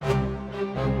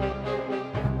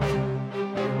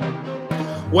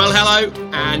Well, hello,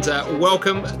 and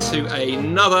welcome to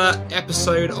another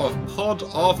episode of Pod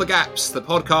of the Gaps, the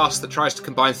podcast that tries to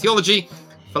combine theology,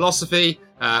 philosophy,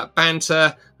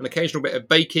 banter, an occasional bit of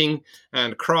baking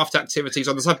and craft activities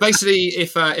on the side. Basically,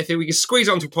 if we can squeeze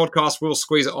it onto a podcast, we'll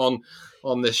squeeze it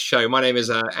on this show. My name is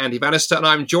Andy Bannister, and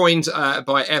I'm joined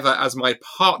by ever as my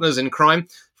partners in crime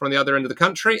from the other end of the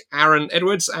country, Aaron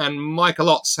Edwards and Michael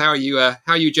Otts. How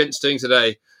are you gents doing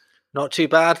today? Not too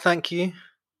bad, thank you.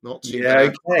 Not too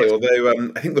bad. Okay.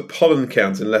 Although I think the pollen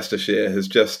count in Leicestershire has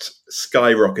just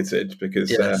skyrocketed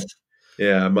because,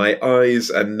 my eyes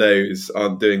and nose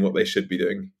aren't doing what they should be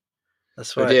doing.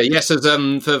 That's right. Oh dear. Yes, as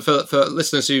for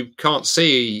listeners who can't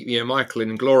see, Michael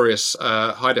in glorious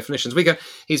high definitions,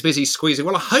 he's busy squeezing.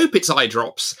 Well, I hope it's eye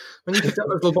drops. When you picked up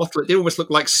the little bottle, it did almost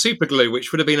look like super glue,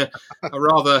 which would have been a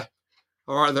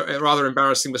rather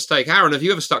embarrassing mistake. Aaron, have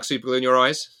you ever stuck super glue in your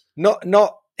eyes? Not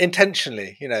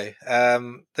intentionally,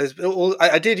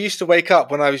 I did used to wake up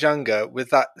when I was younger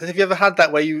with that. Have you ever had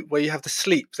that where you have the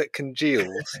sleep that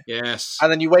congeals? Yes.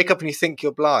 And then you wake up and you think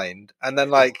you're blind, and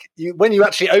then when you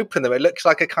actually open them, it looks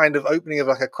like a kind of opening of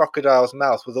like a crocodile's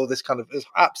mouth with all this kind of. It was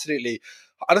absolutely.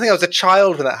 I don't think I was a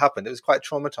child when that happened. It was quite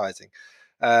traumatizing.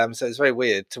 So it's very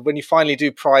weird when you finally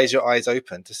do prise your eyes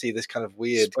open to see this kind of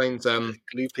weird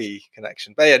gloopy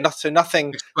connection. But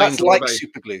nothing that's like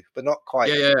super glue, but not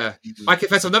quite. Yeah. I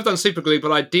confess I've never done super glue,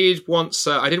 but I did once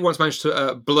manage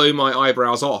to blow my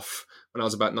eyebrows off when I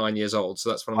was about 9 years old.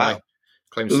 So that's one of my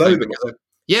claims to fame.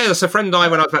 Yeah, so a friend and I,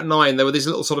 when I was about 9, there were these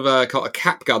little sort of a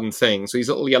cap gun thing. So these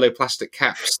little yellow plastic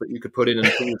caps that you could put in and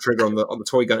pull the trigger on the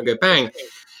toy gun and go bang.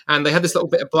 And they had this little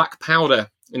bit of black powder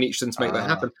in each of them to make that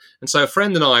happen. And so a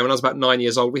friend and I, when I was about 9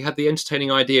 years old, we had the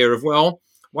entertaining idea of, well,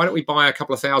 why don't we buy a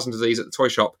couple of thousand of these at the toy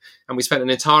shop? And we spent an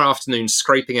entire afternoon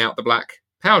scraping out the black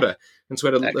powder. And so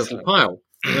we had a little pile.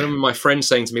 And then my friend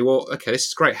saying to me, well, okay, this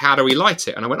is great. How do we light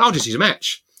it? And I went, I'll just use a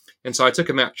match. And so I took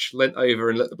a match, leant over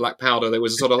and lit the black powder. There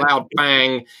was a sort of loud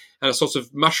bang and a sort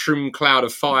of mushroom cloud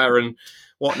of fire and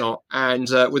whatnot. And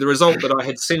with the result that I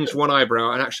had singed one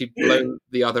eyebrow and actually blown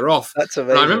the other off. That's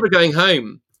amazing. And I remember going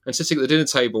home and sitting at the dinner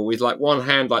table with like one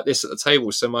hand like this at the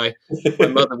table so my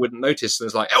mother wouldn't notice, and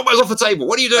was like, elbows off the table,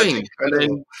 what are you doing? And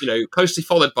then, closely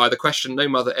followed by the question no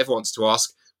mother ever wants to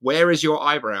ask, where is your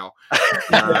eyebrow?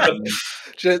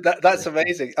 That's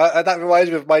amazing. That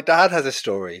reminds me of my dad has a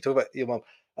story. Talk about your mum.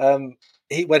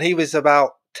 When he was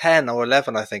about 10 or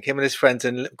 11, I think, him and his friends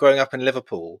growing up in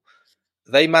Liverpool,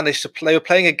 they managed to they were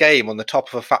playing a game on the top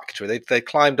of a factory. They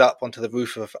climbed up onto the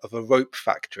roof of a rope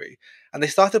factory, and they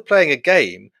started playing a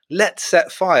game. Let's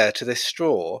set fire to this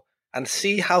straw and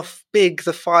see how big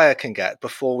the fire can get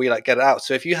before we get it out.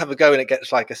 So if you have a go and it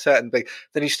gets like a certain big,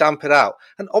 then you stamp it out.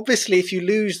 And obviously, if you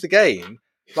lose the game,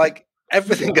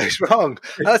 everything goes wrong.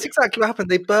 And that's exactly what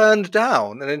happened. They burned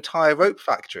down an entire rope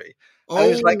factory.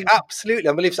 And it was absolutely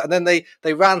unbelievable. And then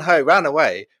they ran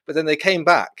away, but then they came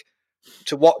back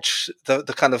to watch the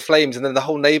kind of flames, and then the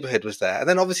whole neighborhood was there, and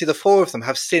then obviously the four of them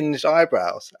have singed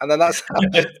eyebrows, and then that's how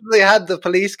they had the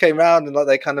police came round and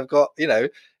they kind of got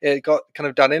it got kind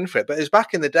of done in for it. But it was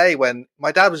back in the day when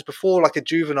my dad was before a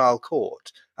juvenile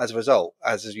court as a result,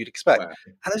 as you'd expect. Wow.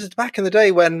 And this is back in the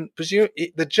day when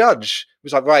the judge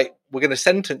was like, right, we're going to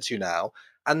sentence you now,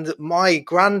 and my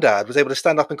granddad was able to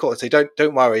stand up in court and say,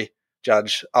 don't worry,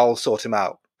 judge, I'll sort him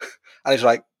out. And he's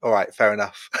like, all right, fair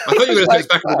enough. I thought you were going to say it's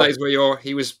back in the days where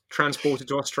he was transported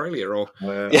to Australia, or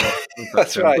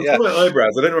that's right. Yeah,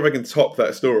 eyebrows. I don't know if I can top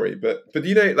that story, but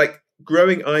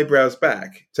growing eyebrows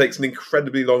back takes an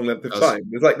incredibly long length of time.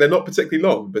 It's they're not particularly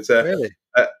long, but really,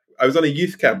 I was on a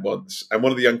youth camp once, and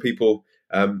one of the young people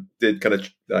did kind of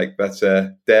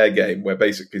that dare game where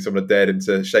basically someone dared him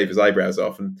to shave his eyebrows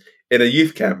off. And in a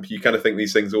youth camp, you kind of think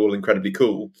these things are all incredibly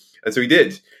cool, and so he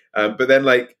did. But then,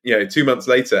 2 months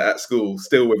later at school,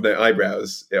 still with no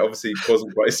eyebrows, it obviously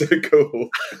wasn't quite so cool.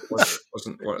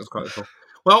 wasn't quite cool.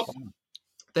 Well,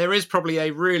 there is probably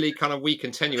a really kind of weak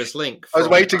and tenuous link. I was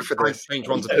waiting for this. Change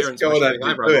one's appearance. Go on,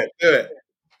 do it.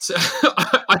 So,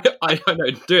 I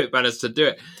know, do it, Bannister, do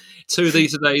it. To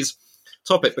today's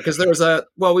topic, because there was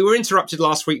we were interrupted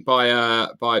last week by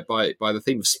the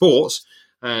theme of sport.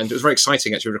 And it was very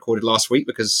exciting, actually, recorded last week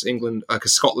because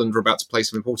Scotland were about to play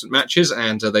some important matches,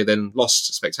 and they then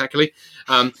lost spectacularly.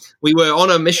 We were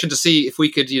on a mission to see if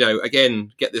we could,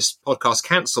 again, get this podcast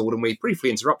cancelled, and we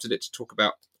briefly interrupted it to talk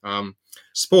about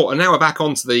sport. And now we're back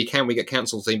onto the Can We Get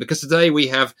Cancelled theme, because today we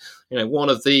have, one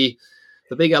of the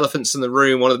big elephants in the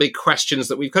room, one of the big questions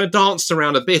that we've kind of danced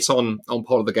around a bit on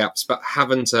Pod of the Gaps, but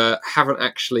haven't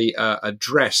actually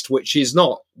addressed, which is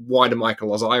not why do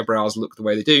Michael's eyebrows look the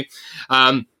way they do.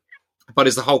 but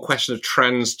is the whole question of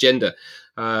transgender,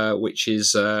 which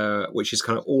is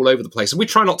kind of all over the place. And we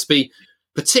try not to be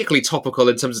particularly topical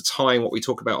in terms of tying what we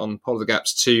talk about on Pod of the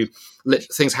Gaps to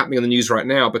things happening in the news right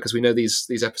now, because we know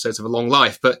these episodes have a long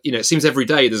life. But it seems every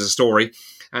day there's a story.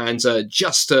 And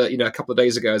just a couple of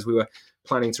days ago, as we were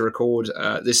planning to record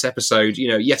this episode,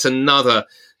 yet another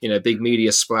big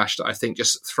media splash that I think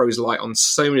just throws light on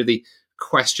so many of the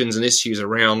questions and issues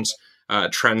around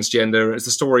transgender. It's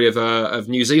the story of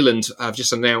New Zealand have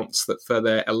just announced that for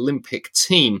their Olympic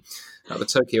team at the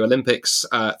Tokyo Olympics,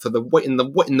 in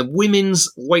the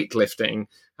women's weightlifting,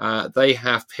 they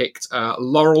have picked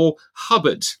Laurel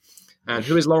Hubbard. And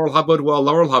who is Laurel Hubbard? Well,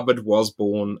 Laurel Hubbard was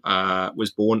born a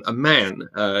man.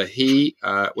 He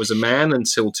was a man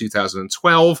until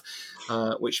 2012,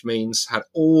 which means had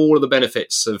all of the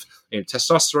benefits of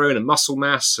testosterone and muscle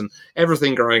mass and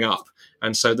everything growing up.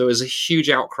 And so there was a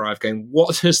huge outcry of going,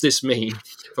 what does this mean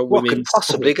for women? What could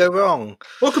possibly go wrong?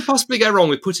 What could possibly go wrong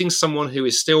with putting someone who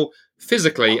is still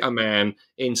physically a man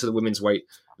into the women's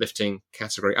weightlifting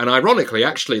category? And ironically,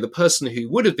 actually, the person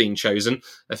who would have been chosen,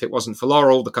 if it wasn't for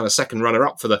Laurel, the kind of second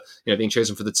runner-up for the being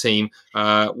chosen for the team,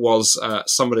 was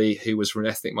somebody who was from an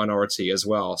ethnic minority as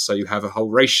well. So you have a whole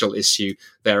racial issue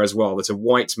there as well. That a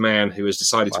white man who has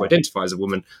decided to identify as a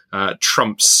woman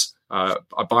trumps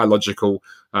a biological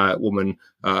woman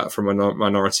from a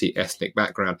minority ethnic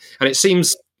background. And it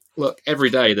seems, look, every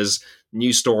day there's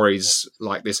news stories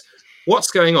like this.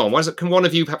 What's going on? Can one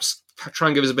of you perhaps try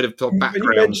and give us a bit of background? When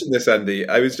you mentioned this, Andy,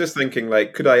 I was just thinking,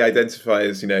 could I identify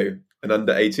as, an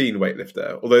under 18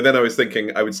 weightlifter? Although then I was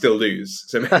thinking I would still lose.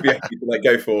 So maybe I could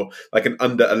go for an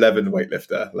under 11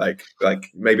 weightlifter. Like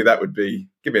maybe that would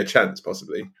give me a chance,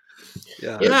 possibly.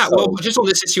 Yeah. Well, just on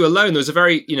this issue alone, there was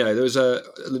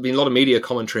there's been a lot of media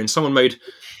commentary, and someone made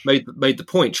the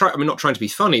point. Not trying to be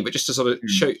funny, but just to sort of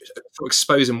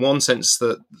expose in one sense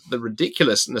the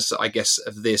ridiculousness, I guess,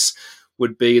 of this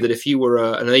would be that if you were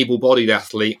an able-bodied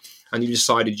athlete and you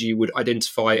decided you would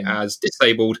identify as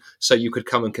disabled, so you could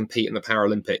come and compete in the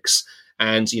Paralympics,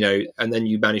 and then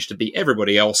you managed to beat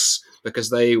everybody else because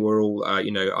they were all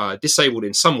disabled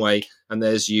in some way, and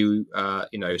there's you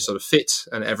sort of fit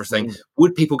and everything.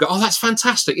 Would people go, oh, that's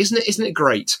fantastic, isn't it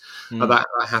great that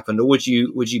happened? Or would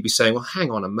you be saying, well, hang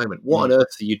on a moment, what on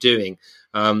earth are you doing?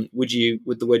 Would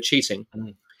the word cheating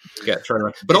get thrown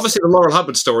around? But obviously the Laurel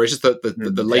Hubbard story is just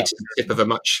the latest tip of a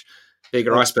much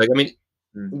bigger iceberg. I mean,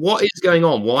 what is going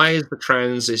on? Why is the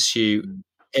trans issue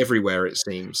everywhere, it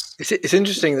seems? It's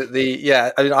interesting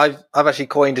that I've actually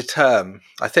coined a term.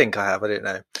 I think I have. I don't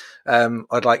know.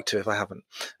 I'd like to if I haven't.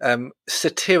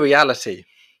 Satiriality,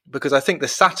 because I think the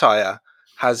satire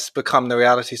has become the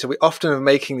reality. So we often are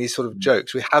making these sort of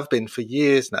jokes. We have been for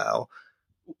years now.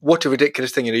 What a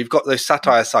ridiculous thing! You've got those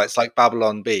satire sites like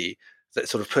Babylon Bee that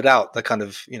sort of put out the kind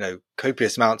of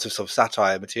copious amounts of sort of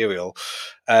satire material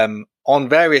on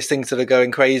various things that are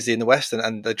going crazy in the West,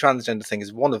 and the transgender thing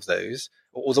is one of those,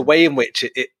 or the way in which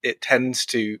it tends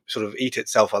to sort of eat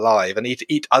itself alive and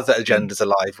eat other agendas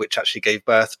alive, which actually gave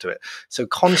birth to it. So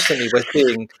constantly we're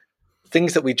seeing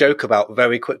things that we joke about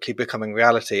very quickly becoming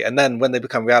reality, and then when they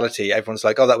become reality, everyone's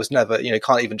like, "Oh, that was never,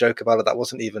 can't even joke about it. That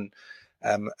wasn't even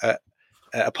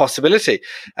a possibility."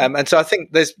 And so I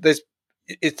think there's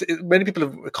many people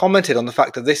have commented on the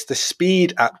fact that the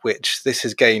speed at which this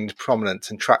has gained prominence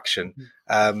and traction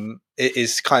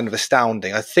is kind of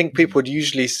astounding. I think people would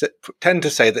usually tend to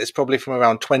say that it's probably from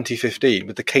around 2015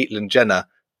 with the Caitlyn Jenner,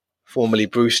 formerly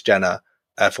Bruce Jenner,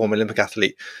 former Olympic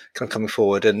athlete, kind of coming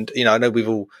forward. And, I know we've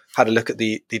all had a look at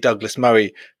the Douglas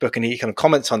Murray book, and he kind of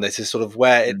comments on this as sort of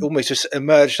where it almost just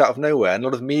emerged out of nowhere. And a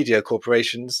lot of media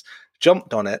corporations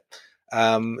jumped on it.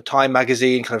 Time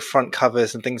magazine kind of front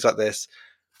covers and things like this,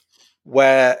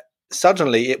 where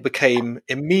suddenly it became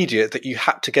immediate that you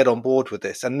had to get on board with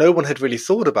this, and no one had really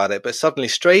thought about it, but suddenly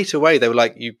straight away they were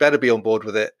like, you better be on board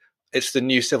with it. It's the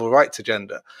new civil rights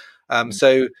agenda.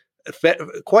 So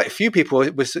quite a few people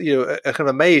was kind of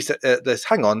amazed at this.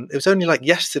 Hang on, it was only like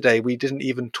yesterday we didn't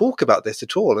even talk about this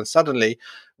at all, and suddenly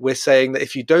we're saying that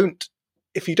if you don't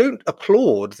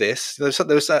applaud this, there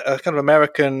was a kind of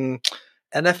American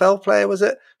NFL player, was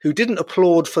it, who didn't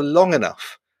applaud for long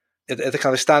enough at the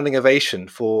kind of standing ovation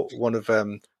for one of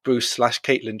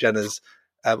Bruce/Caitlyn Jenner's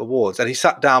awards, and he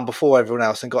sat down before everyone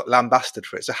else and got lambasted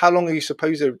for it. So how long are you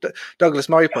supposed to, Douglas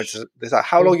Murray points this out,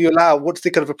 how long you allow, what's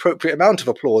the kind of appropriate amount of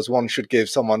applause one should give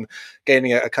someone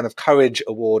gaining a kind of courage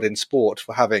award in sport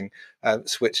for having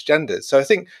switched genders? So I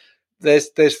think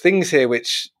there's things here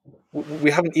which we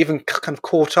haven't even kind of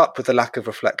caught up with the lack of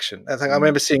reflection. I think I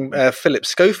remember seeing Philip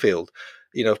Schofield.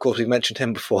 Of course, we've mentioned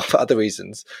him before for other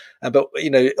reasons. But,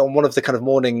 on one of the kind of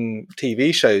morning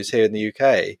TV shows here in the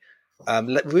UK,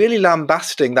 really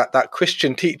lambasting that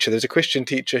Christian teacher. There's a Christian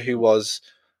teacher who was,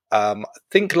 I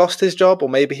think, lost his job, or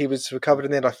maybe he was recovered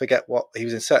in the end. I forget what he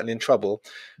was certainly in trouble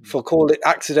for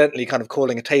accidentally kind of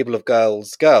calling a table of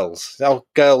girls. Now,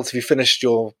 girls, have you finished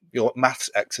your maths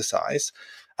exercise?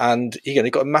 And he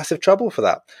got in massive trouble for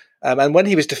that. And when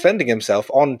he was defending himself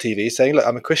on TV, saying, "Look,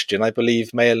 I'm a Christian. I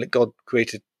believe God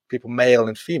created people male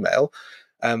and female.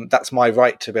 That's my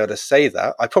right to be able to say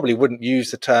that. I probably wouldn't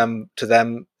use the term to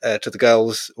them, to the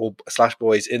girls or /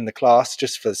 boys in the class,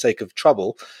 just for the sake of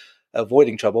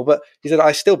avoiding trouble. But he said,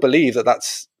 I still believe that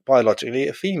that's biologically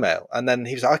a female." And then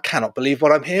he was like, "I cannot believe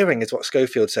what I'm hearing," is what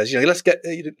Schofield says.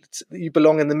 You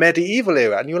belong in the medieval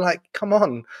era. And you're like, come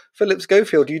on, Philip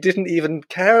Schofield, you didn't even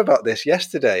care about this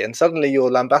yesterday. And suddenly you're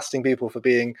lambasting people for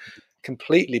being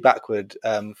completely backward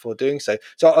for doing so.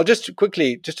 So I'll just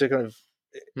quickly, just to kind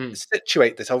of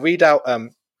situate this, I'll read out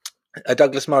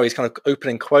Douglas Murray's kind of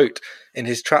opening quote in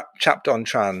his chapter on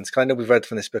trans. I know we've read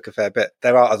from this book a fair bit.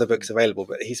 There are other books available,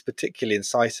 but he's particularly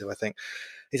incisive, I think.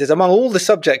 He says, "Among all the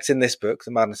subjects in this book,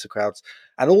 The Madness of Crowds,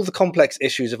 and all the complex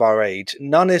issues of our age,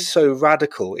 none is so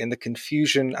radical in the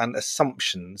confusion and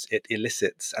assumptions it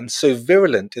elicits, and so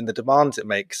virulent in the demands it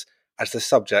makes, as the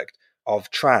subject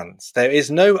of trans. There is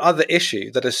no other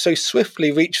issue that has so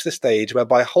swiftly reached the stage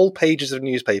whereby whole pages of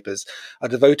newspapers are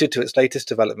devoted to its latest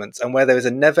developments, and where there is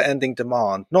a never-ending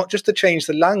demand, not just to change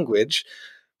the language,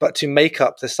 but to make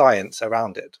up the science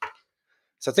around it."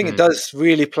 So I think it does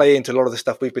really play into a lot of the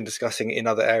stuff we've been discussing in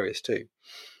other areas too.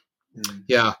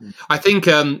 Yeah, I think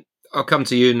I'll come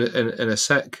to you in a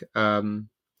sec, Michael.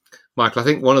 I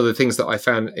think one of the things that I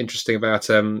found interesting about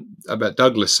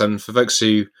Douglas, and for folks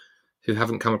who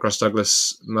haven't come across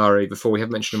Douglas Murray before, we have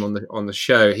mentioned him on the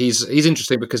show. He's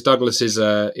interesting because Douglas is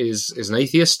an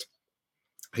atheist.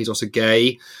 He's also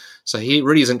gay, so he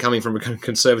really isn't coming from a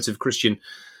conservative Christian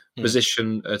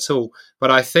position at all.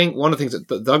 But I think one of the things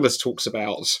that Douglas talks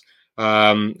about,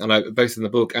 both in the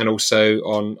book and also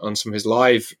on some of his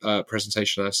live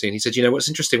presentation I've seen, he said, what's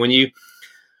interesting when we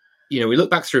look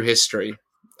back through history.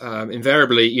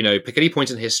 Invariably, pick any point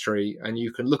in history and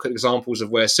you can look at examples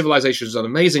of where civilizations have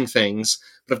done amazing things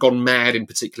but have gone mad in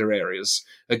particular areas.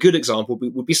 A good example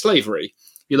would be slavery.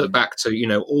 You look back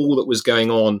to, all that was going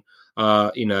on,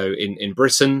 in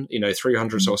Britain,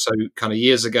 300 or so kind of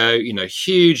years ago,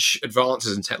 huge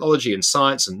advances in technology and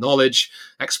science and knowledge,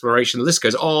 exploration. The list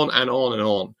goes on and on and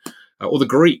on. Or the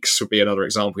Greeks would be another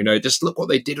example. Just look what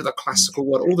they did with the classical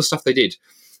world, all the stuff they did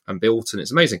and built, and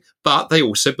it's amazing. But they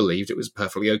also believed it was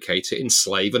perfectly okay to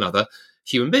enslave another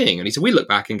human being. And he said, we look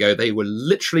back and go, they were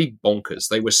literally bonkers.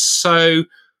 They were so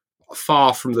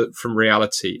far from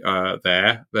reality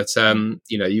there that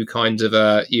you kind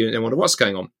of you wonder what's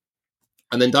going on.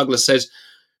 And then Douglas says,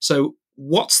 so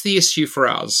what's the issue for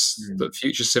us that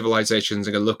future civilizations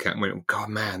are going to look at and went, oh, God,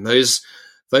 man, those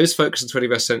folks in the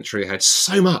 21st century had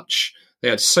so much. They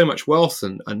had so much wealth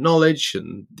and knowledge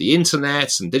and the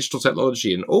internet and digital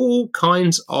technology and all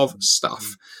kinds of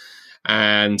stuff.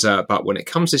 And but when it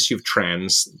comes to the issue of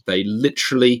trans, they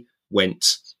literally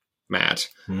went mad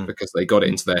because they got it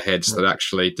into their heads that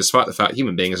actually, despite the fact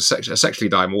human being is a sexually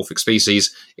dimorphic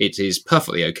species, it is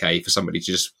perfectly okay for somebody to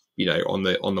just on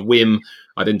the whim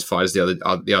identify as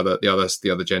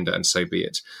the other gender, and so be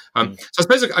it. So I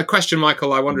suppose a question,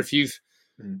 Michael, I wonder if you've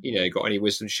got any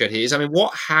wisdom to share here is,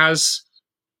 what has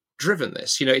driven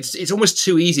this? It's almost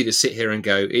too easy to sit here and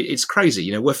go, it's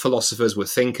crazy. We're philosophers, we're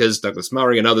thinkers. Douglas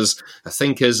Murray and others are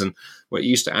thinkers, and we're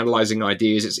used to analysing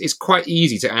ideas. It's quite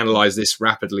easy to analyse this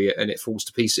rapidly, and it falls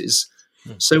to pieces.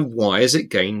 So why has it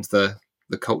gained the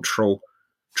cultural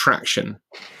traction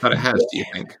that it has, do you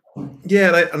think?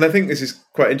 Yeah, and I think this is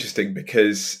quite interesting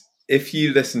because if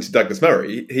you listen to Douglas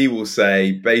Murray, he will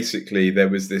say basically there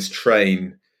was this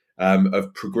train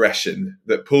of progression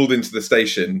that pulled into the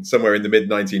station somewhere in the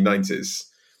mid-1990s,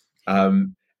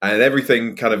 and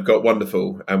everything kind of got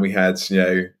wonderful, and we had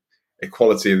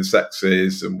equality of the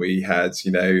sexes, and we had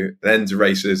an end to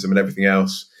racism and everything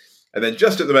else. And then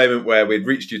just at the moment where we'd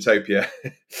reached utopia,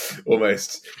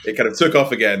 almost, it kind of took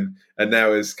off again and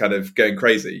now is kind of going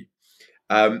crazy.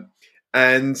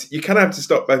 And you kind of have to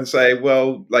stop and say,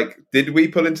 well, did we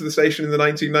pull into the station in the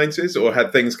 1990s, or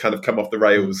had things kind of come off the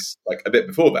rails a bit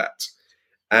before that?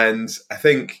 And I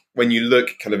think when you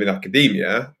look kind of in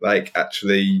academia,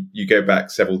 actually you go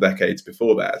back several decades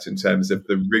before that in terms of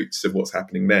the roots of what's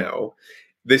happening now.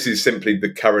 This is simply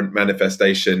the current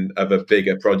manifestation of a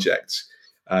bigger project,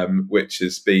 which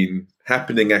has been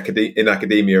happening in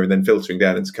academia and then filtering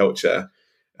down into culture,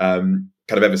 kind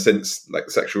of ever since the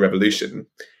sexual revolution.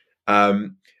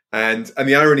 And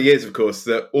the irony is, of course,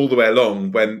 that all the way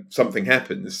along, when something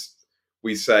happens,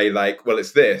 we say like, well,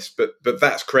 it's this, but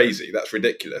that's crazy, that's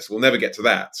ridiculous, we'll never get to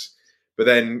that. But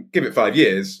then give it 5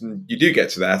 years and you do get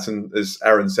to that, and as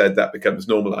Aaron said, that becomes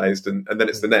normalized, and then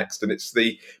it's the next, and it's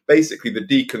basically the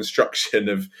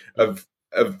deconstruction of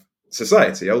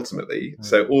society ultimately.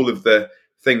 So all of the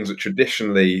things that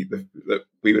traditionally that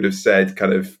we would have said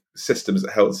kind of systems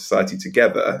that held society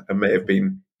together and may have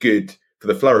been good for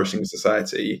the flourishing of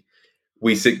society,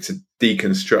 we seek to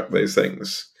deconstruct those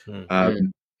things.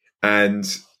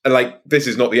 And like, this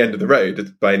is not the end of the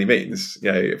road by any means.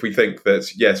 If we think that,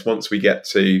 yes, once we get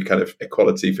to kind of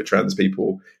equality for trans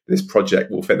people, this project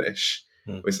will finish,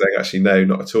 we're saying, actually, no,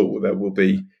 not at all. There will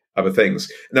be other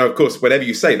things. Now, of course, whenever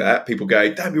you say that, people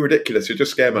go, don't be ridiculous, you're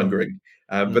just scaremongering.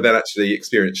 But then actually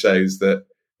experience shows that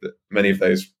many of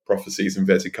those prophecies,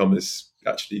 inverted commas,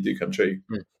 actually do come true.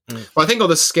 Well, I think on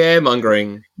the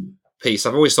scaremongering piece,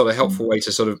 I've always thought a helpful way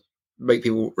to sort of make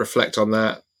people reflect on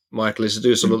that, Michael, is to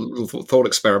do a sort of little thought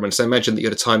experiment. So imagine that you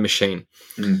had a time machine,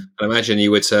 and imagine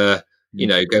you were to,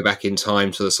 go back in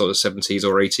time to the sort of 70s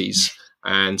or 80s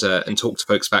and talk to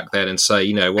folks back then and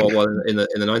say, well, in the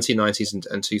 1990s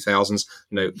and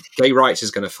 2000s, gay rights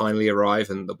is going to finally arrive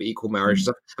and there'll be equal marriage and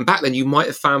stuff. And back then, you might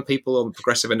have found people on the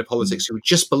progressive end of politics who would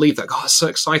just believe that, God, it's so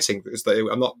exciting. Because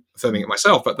I'm not affirming it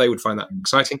myself, but they would find that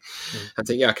exciting and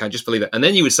think, yeah, okay, I just believe it. And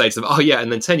then you would say to them, oh yeah,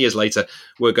 and then 10 years later,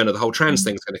 the whole trans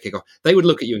thing's going to kick off. They would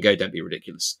look at you and go, don't be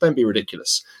ridiculous,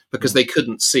 because they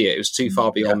couldn't see it. It was too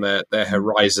far beyond their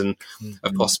horizon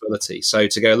of possibility. So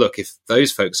to go, look, if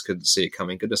those folks couldn't see it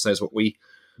coming, goodness knows what we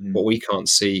can't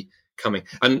see coming.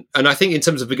 And I think in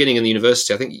terms of beginning in the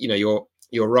university, I think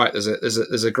you're right.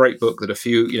 There's a great book that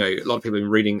a lot of people have been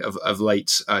reading of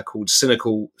late called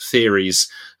Cynical Theories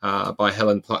by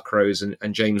Helen Pluckrose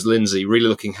and James Lindsay, really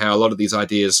looking how a lot of these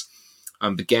ideas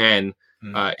began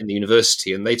in the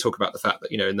university. And they talk about the fact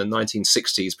that in the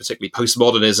 1960s, particularly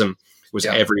postmodernism was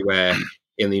everywhere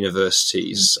in the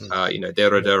universities,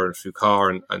 Derrida and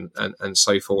Foucault and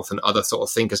so forth, and other sort of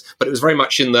thinkers. But it was very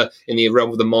much in the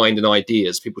realm of the mind and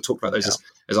ideas. People talked about those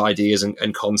as ideas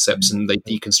and concepts, and they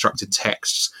deconstructed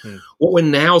texts. What we're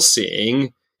now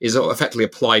seeing is effectively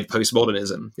applied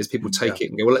postmodernism. Is people take it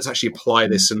and go, well, let's actually apply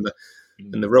this in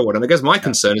the real world. And I guess my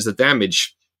concern is the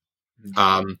damage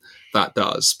that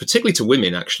does, particularly to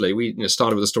women. Actually, we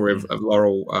started with a story of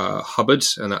Laurel Hubbard,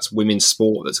 and that's women's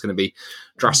sport that's going to be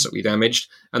drastically damaged.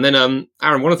 And then,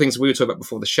 Aaron, one of the things we were talking about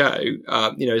before the show,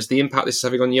 is the impact this is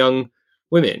having on young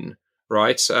women.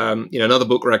 Right? Another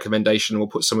book recommendation. We'll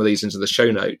put some of these into the show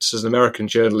notes. There's an American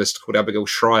journalist called Abigail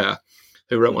Schreier,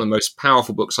 who wrote one of the most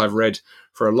powerful books I've read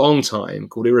for a long time,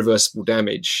 called Irreversible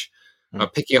Damage.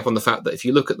 Picking up on the fact that if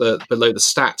you look at below the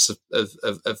stats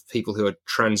of people who are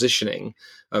transitioning,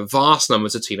 vast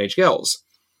numbers of teenage girls.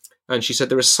 And she said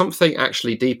there is something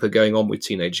actually deeper going on with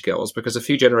teenage girls, because a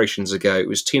few generations ago, it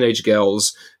was teenage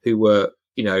girls who were,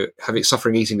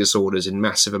 suffering eating disorders in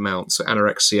massive amounts, so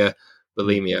anorexia,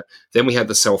 bulimia. Then we had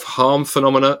the self-harm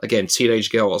phenomena. Again,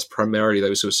 teenage girls, primarily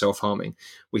those who were self-harming.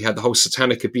 We had the whole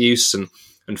satanic abuse and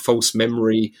false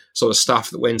memory sort of stuff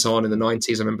that went on in the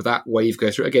 90s. I remember that wave go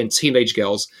through. Again, teenage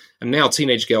girls. And now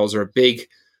teenage girls are a big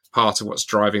part of what's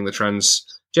driving the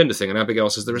transgender thing. And Abigail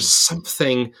says there is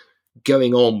something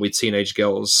going on with teenage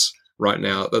girls right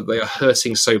now, that they are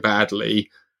hurting so badly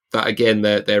that, again,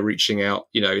 they're reaching out,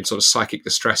 in sort of psychic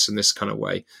distress in this kind of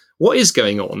way. What is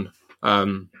going on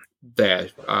there,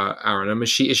 Aaron? I mean, is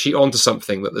she onto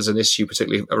something, that there's an issue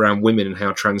particularly around women and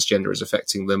how transgender is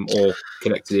affecting them, or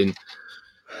connected in?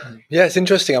 Yeah, it's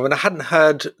interesting. I mean, I hadn't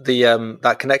heard the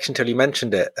that connection till you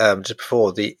mentioned it just before,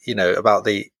 about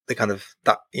the kind of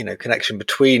that connection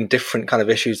between different kind of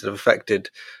issues that have affected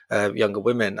younger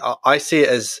women. I see it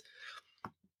as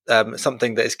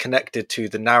something that is connected to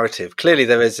the narrative. Clearly,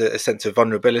 there is a sense of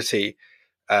vulnerability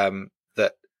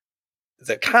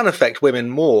that can affect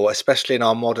women more, especially in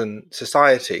our modern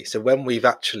society. So when we've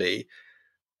actually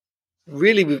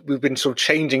we've been sort of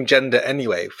changing gender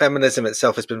anyway. Feminism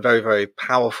itself has been very, very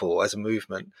powerful as a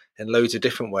movement in loads of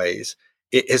different ways.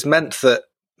 It has meant that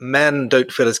men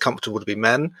don't feel as comfortable to be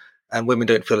men, and women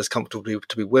don't feel as comfortable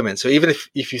to be women. So even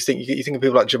if you think of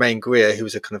people like Germaine Greer, who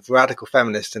was a kind of radical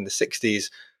feminist in the 60s,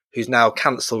 who's now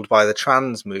cancelled by the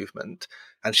trans movement,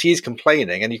 and she's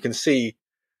complaining, and you can see,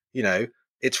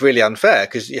 it's really unfair,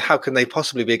 because how can they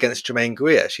possibly be against Germaine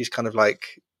Greer? She's kind of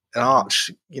like an arch,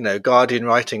 Guardian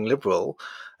writing liberal,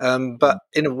 but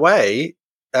in a way,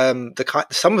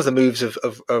 some of the moves of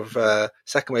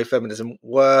second wave feminism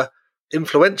were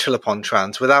influential upon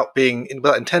trans without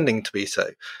intending to be so.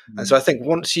 And so I think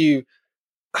once you,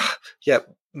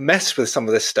 mess with some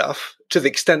of this stuff, to the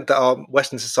extent that our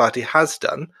Western society has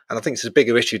done, and I think it's a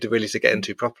bigger issue to get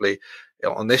into properly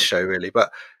on this show, really,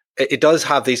 but it does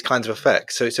have these kinds of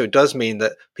effects. So it does mean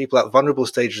that people at vulnerable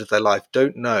stages of their life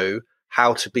don't know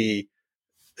how to be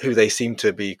who they seem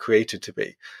to be created to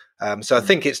be. So I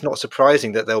think it's not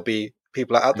surprising that there'll be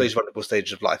people at those vulnerable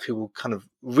stages of life who will kind of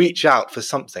reach out for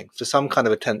something, for some kind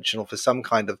of attention or for some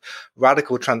kind of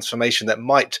radical transformation that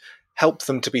might help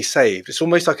them to be saved. It's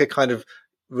almost like a kind of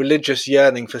religious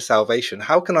yearning for salvation.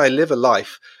 How can I live a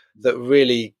life that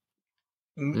really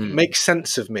makes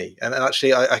sense of me? And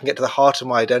actually I can get to the heart of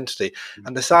my identity.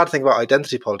 And the sad thing about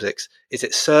identity politics is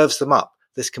it serves them up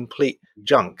this complete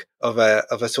junk of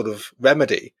a sort of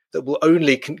remedy that will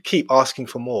only keep asking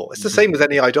for more. It's the same with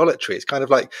any idolatry. It's kind of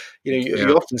like,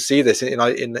 you often see this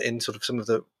in sort of some of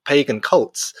the pagan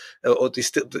cults, or they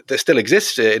still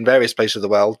exist in various places of the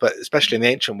world, but especially in the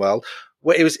ancient world,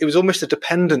 where it was almost a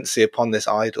dependency upon this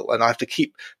idol, and I have to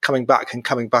keep coming back and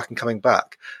coming back and coming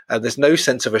back. There's no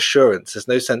sense of assurance. There's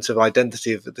no sense of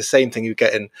identity of the same thing you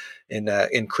get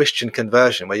in Christian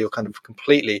conversion, where you're kind of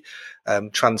completely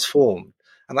transformed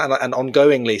and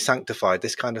ongoingly sanctified.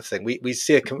 This kind of thing. We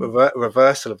see a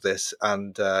reversal of this,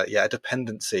 and a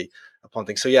dependency upon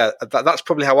things. So that's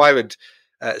probably how I would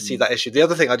see that issue. The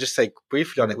other thing I'll just say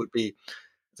briefly on it would be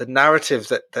the narrative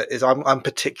that is I'm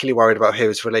particularly worried about here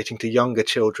is relating to younger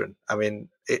children. I mean,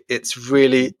 it's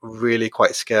really, really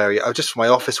quite scary. I was just from my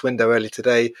office window early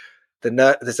today.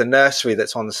 There's a nursery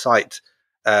that's on the site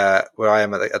where I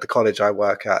am at the college I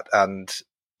work at, and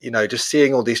just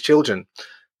seeing all these children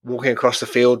walking across the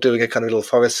field, doing a kind of little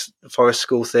forest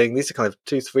school thing. These are kind of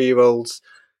 2-3 year olds,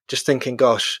 just thinking,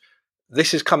 gosh,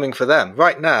 this is coming for them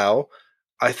right now.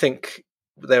 I think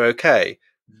they're okay.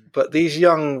 But these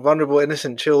young, vulnerable,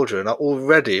 innocent children are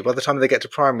already, by the time they get to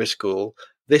primary school,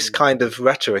 this kind of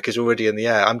rhetoric is already in the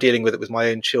air. I'm dealing with it with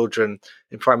my own children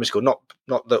in primary school. Not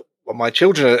that my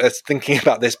children are thinking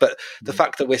about this, but the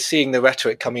fact that we're seeing the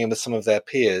rhetoric coming in with some of their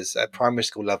peers at primary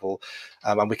school level,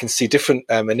 and we can see different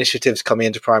initiatives coming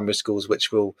into primary schools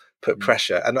which will put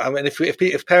pressure. And I mean,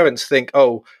 if parents think,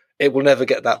 oh, it will never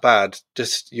get that bad,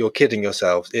 just you're kidding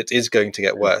yourselves. It is going to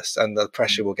get worse, and the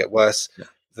pressure will get worse. Yeah.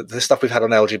 The stuff we've had on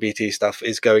LGBT stuff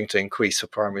is going to increase for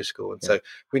primary school. And so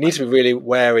we need to be really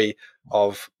wary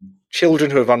of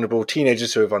children who are vulnerable,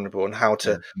 teenagers who are vulnerable, and how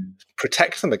to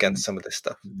protect them against some of this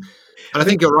stuff. And I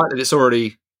think you're right that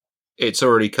it's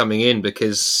already coming in,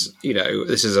 because,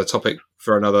 this is a topic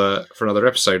for another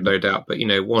episode, no doubt. But,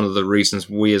 one of the reasons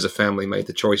we as a family made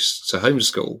the choice to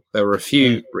homeschool, there were a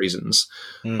few reasons,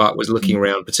 but was looking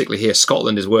around, particularly here,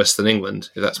 Scotland is worse than England,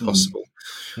 if that's possible.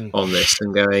 On this,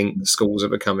 and going, schools are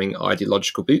becoming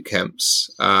ideological boot camps,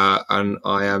 and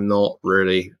I am not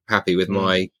really happy with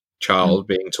my child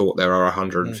being taught there are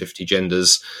 150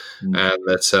 genders, and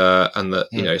that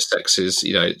sexes,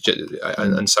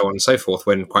 and so on and so forth,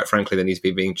 when quite frankly they need to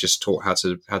be being just taught how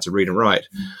to read and write.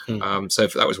 So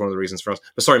that was one of the reasons for us.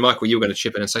 But sorry, Michael, you were going to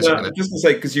chip in and say something there. Just to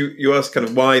say, because you asked kind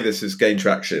of why this has gained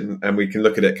traction, and we can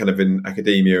look at it kind of in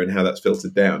academia and how that's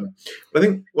filtered down. But I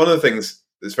think one of the things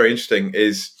that's very interesting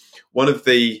is one of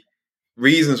the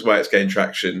reasons why it's gained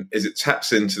traction is it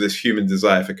taps into this human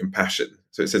desire for compassion.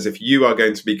 So it says, if you are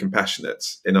going to be compassionate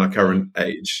in our current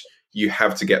age, you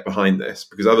have to get behind this,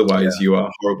 because otherwise you are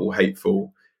horrible,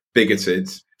 hateful, bigoted,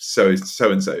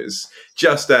 so-and-sos.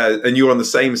 And you're on the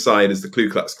same side as the Ku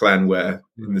Klux Klan were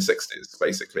in the 60s,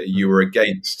 basically. You were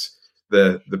against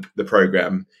the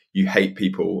program, you hate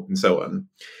people, and so on.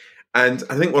 And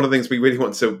I think one of the things we really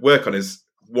want to work on is,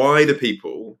 why do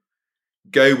people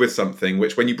go with something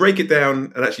which, when you break it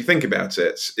down and actually think about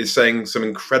it, is saying some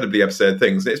incredibly absurd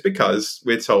things? And it's because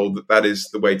we're told that is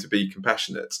the way to be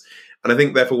compassionate. And I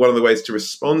think, therefore, one of the ways to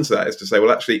respond to that is to say,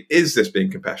 well, actually, is this being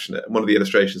compassionate? And one of the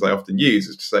illustrations I often use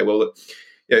is to say, well,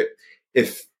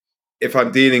 if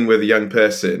I'm dealing with a young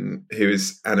person who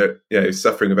is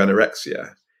suffering of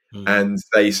anorexia, and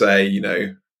they say,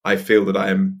 I feel that I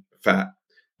am fat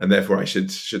and therefore I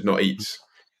should not eat.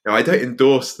 Now, I don't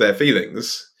endorse their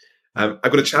feelings. I've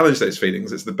got to challenge those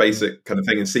feelings. It's the basic kind of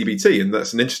thing in CBT, and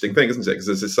that's an interesting thing, isn't it? Because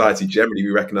as a society, generally, we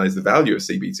recognise the value of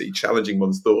CBT, challenging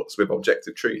one's thoughts with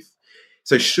objective truth.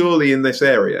 So surely in this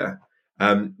area,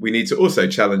 we need to also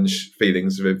challenge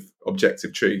feelings with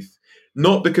objective truth,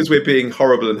 not because we're being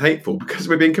horrible and hateful, because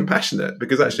we're being compassionate,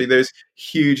 because actually there's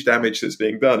huge damage that's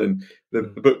being done. And the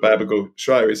book by Abigail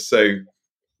Shrier is so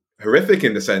horrific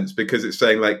in the sense, because it's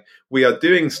saying, like, we are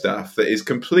doing stuff that is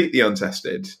completely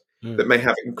untested, that may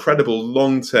have incredible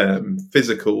long-term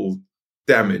physical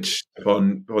damage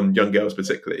upon young girls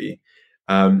particularly,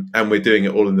 and we're doing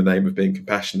it all in the name of being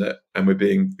compassionate, and we're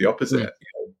being the opposite.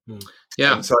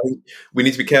 Yeah. So I think we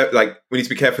need to be careful. We need to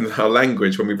be careful in our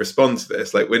language when we respond to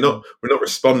this. Like we're not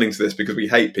responding to this because we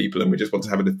hate people and we just want to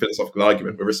have a philosophical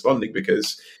argument. We're responding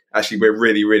because actually we're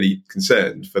really, really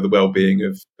concerned for the well-being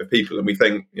of people, and we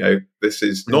think this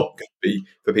is not going to be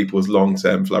for people's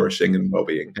long-term flourishing and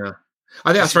well-being. Yeah.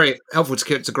 I think that's very helpful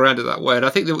to ground it that way. And I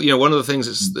think that one of the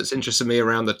things that's interested me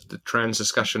around the trans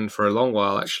discussion for a long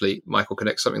while, actually, Michael,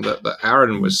 connects something that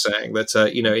Aaron was saying, that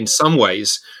in some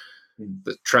ways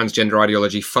that transgender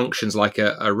ideology functions like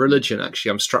a religion.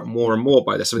 Actually, I'm struck more and more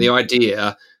by this. I mean, the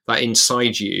idea that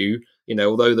inside you,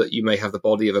 although that you may have the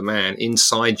body of a man,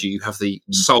 inside you have the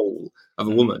soul of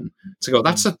a woman. So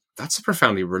that's a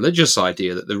profoundly religious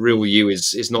idea, that the real you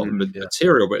is not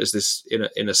material, but is this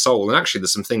inner soul. And actually,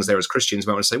 there's some things there as Christians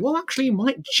might want to say, well, actually, you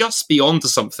might just be onto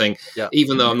something,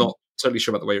 even though I'm not totally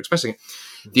sure about the way you're expressing it.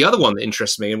 The other one that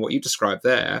interests me, and what you described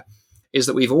there, is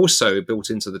that we've also built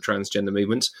into the transgender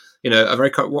movement, a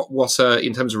very what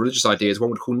in terms of religious ideas, one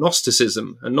would call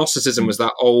Gnosticism. And Gnosticism was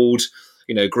that old,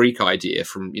 Greek idea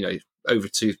from over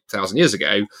 2,000 years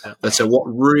ago, that what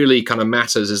really kind of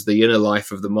matters is the inner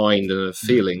life of the mind and of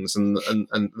feelings, and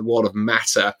the world of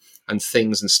matter and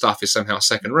things and stuff is somehow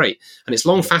second rate. And it's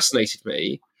long fascinated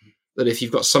me that if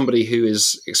you've got somebody who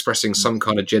is expressing some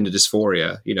kind of gender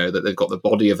dysphoria, that they've got the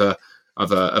body of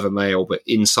a male, but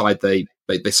inside they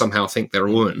somehow think they're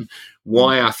a woman.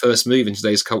 Why our first move in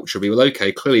today's culture be, well,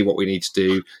 okay, clearly what we need to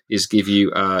do is give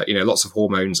you lots of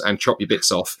hormones and chop your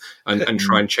bits off and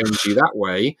try and change you that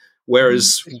way.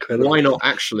 Whereas why not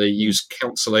actually use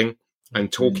counselling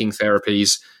and talking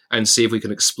therapies and see if we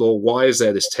can explore why is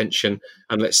there this tension,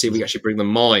 and let's see if we actually bring the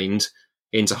mind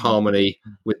into harmony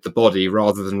with the body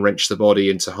rather than wrench the body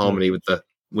into harmony with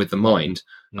the mind.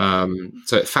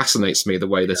 So it fascinates me the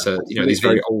way that these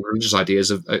very old religious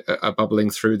ideas are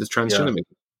bubbling through the transgender movement.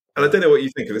 And I don't know what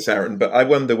you think of this, Aaron, but I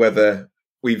wonder whether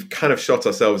we've kind of shot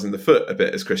ourselves in the foot a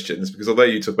bit as Christians, because although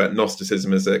you talk about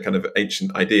Gnosticism as a kind of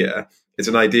ancient idea, it's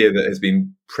an idea that has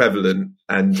been prevalent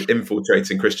and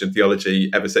infiltrating Christian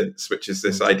theology ever since, which is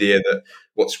this idea that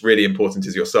what's really important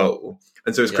is your soul.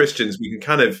 And so as Christians, we can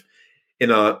kind of,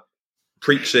 in our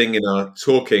preaching, in our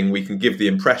talking, we can give the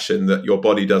impression that your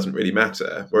body doesn't really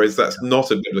matter, whereas that's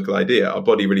not a biblical idea. Our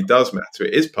body really does matter.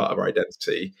 It is part of our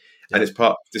identity, and it's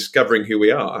part of discovering who we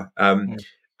are.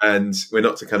 And we're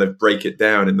not to kind of break it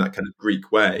down in that kind of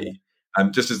Greek way,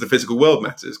 just as the physical world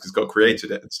matters because God created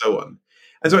it and so on.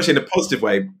 And so actually in a positive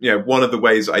way, one of the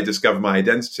ways I discover my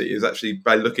identity is actually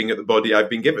by looking at the body I've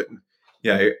been given.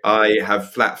 I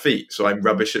have flat feet, so I'm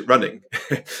rubbish at running.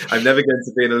 I'm never going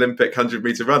to be an Olympic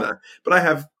 100-meter runner, but I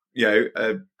have,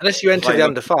 unless you enter the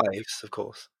under fives, of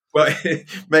course. Well,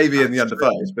 maybe in the under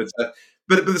fives,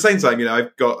 but at the same time,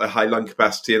 I've got a high lung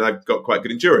capacity and I've got quite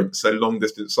good endurance. So long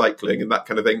distance cycling and that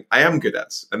kind of thing, I am good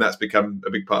at, and that's become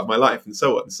a big part of my life and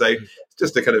so on. So it's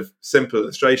just a kind of simple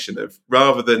illustration of,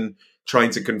 rather than trying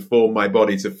to conform my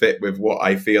body to fit with what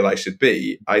I feel I should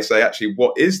be, I say, actually,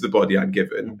 what is the body I'm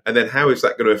given? And then how is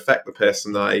that going to affect the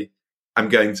person I'm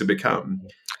going to become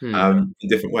in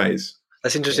different ways?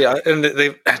 That's interesting. And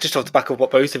just off the back of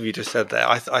what both of you just said there,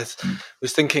 I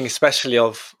was thinking especially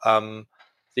of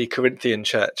the Corinthian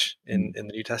church in the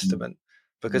New Testament,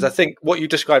 because I think what you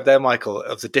described there, Michael,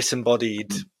 of the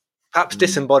disembodied, perhaps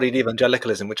disembodied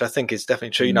evangelicalism, which I think is definitely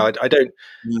true.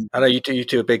 I know you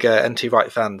two are big NT Wright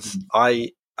fans.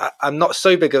 I'm not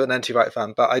so big of an NT Wright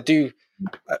fan, but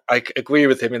I agree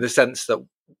with him in the sense that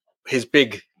his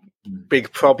big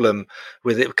problem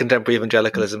with contemporary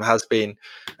evangelicalism has been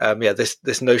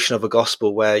this notion of a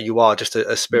gospel where you are just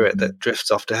a spirit that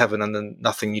drifts off to heaven, and then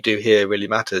nothing you do here really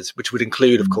matters, which would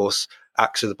include, of course,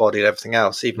 acts of the body and everything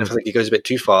else, even if I think he goes a bit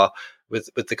too far with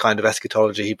the kind of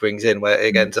eschatology he brings in, where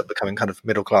it ends up becoming kind of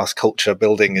middle class culture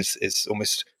building is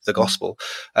almost the gospel.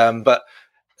 But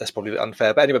that's probably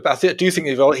unfair. But anyway, but I do think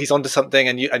he's onto something,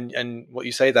 and what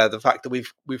you say there, the fact that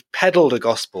we've peddled a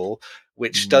gospel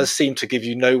which does seem to give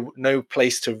you no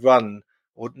place to run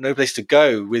or no place to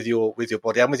go with your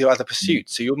body and with your other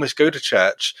pursuits. So you almost go to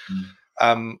church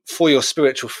for your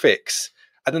spiritual fix,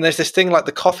 and then there's this thing like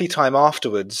the coffee time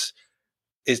afterwards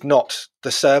is not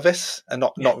the service and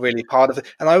not really part of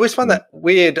it. And I always found that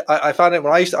weird. I found it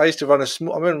when I used to run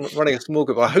running a small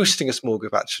group, or hosting a small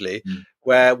group actually,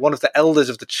 where one of the elders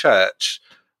of the church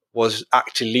was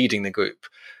actually leading the group.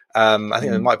 I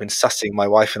think they might have been sussing my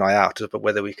wife and I out about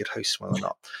whether we could host one or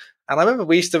not. And I remember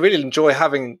we used to really enjoy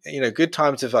having, good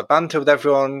times of banter with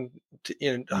everyone,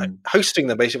 hosting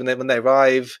them basically when they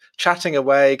arrive, chatting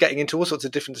away, getting into all sorts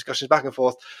of different discussions back and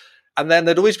forth. And then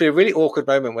there'd always be a really awkward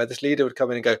moment where this leader would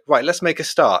come in and go, right, let's make a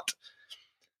start.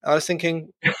 I was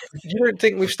thinking, you don't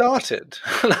think we've started?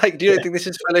 Like, do you don't think this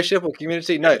is fellowship or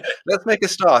community? No, let's make a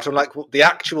start on like the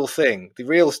actual thing, the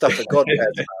real stuff that God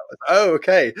cares about. Oh,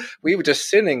 okay. We were just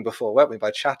sinning before, weren't we, by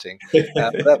chatting?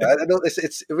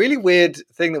 It's a really weird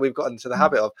thing that we've gotten into the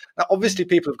habit of. Now, obviously,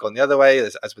 people have gone the other way,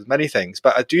 as with many things,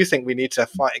 but I do think we need to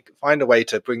find a way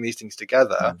to bring these things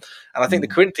together. And I think the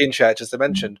Corinthian church, as I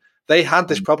mentioned, they had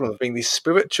this problem of being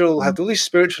had all these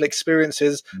spiritual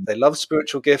experiences. They love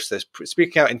spiritual gifts. They're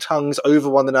speaking out in tongues over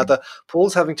one another.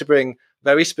 Paul's having to bring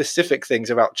very specific things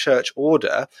about church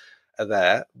order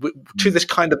there to this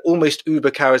kind of almost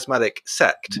uber charismatic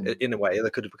sect in a way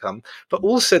that could have become. But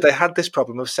also they had this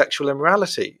problem of sexual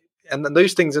immorality. And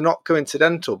those things are not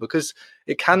coincidental, because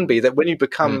it can be that when you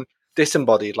become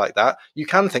disembodied like that, you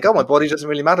can think, oh, my body doesn't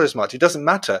really matter as much. It doesn't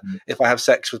matter if I have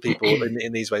sex with people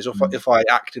in these ways, or if I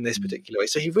act in this particular way.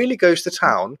 So he really goes to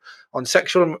town on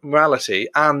sexual morality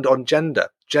and on gender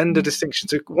distinction.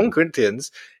 So 1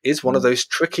 Corinthians is one of those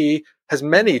has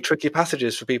many tricky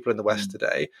passages for people in the West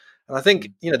today. And I think,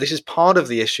 this is part of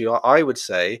the issue, I would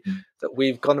say, that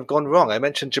we've gone wrong. I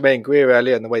mentioned Germaine Greer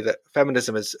earlier and the way that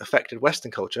feminism has affected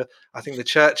Western culture. I think the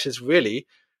church has really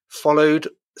followed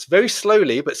very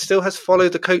slowly, but still has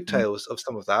followed the coattails of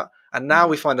some of that. And now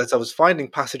we find ourselves finding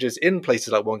passages in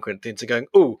places like 1 Corinthians and going,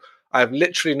 oh, I have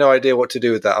literally no idea what to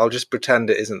do with that. I'll just pretend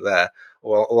it isn't there.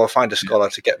 Or I'll find a scholar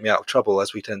to get me out of trouble,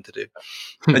 as we tend to do.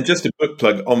 And just a book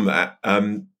plug on that,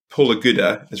 Paula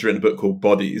Gooder has written a book called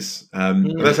Bodies.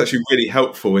 And that's actually really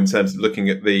helpful in terms of looking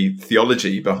at the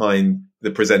theology behind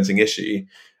the presenting issue.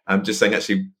 Just saying,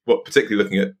 actually, particularly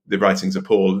looking at the writings of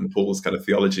Paul and Paul's kind of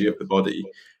theology of the body.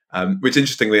 Which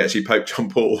interestingly, actually, Pope John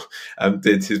Paul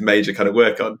did his major kind of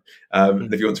work on.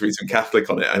 If you want to read some Catholic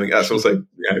on it, I think that's also,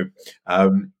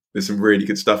 there's some really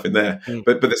good stuff in there.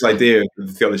 But this idea of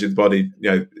the theology of the body,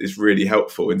 is really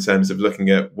helpful in terms of looking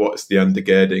at what's the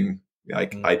undergirding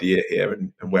idea here,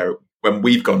 and where when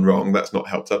we've gone wrong, that's not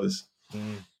helped others.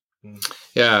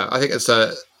 Yeah, I think it's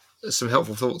some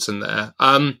helpful thoughts in there.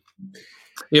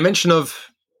 You mentioned of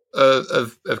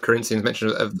Corinthians, mention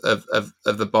of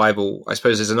the Bible, I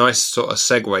suppose, is a nice sort of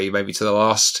segue maybe to the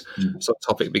last sort of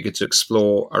topic we get to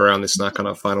explore around this in our kind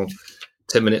of final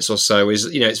 10 minutes or so. Is,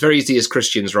 it's very easy as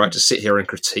Christians, right, to sit here and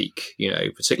critique,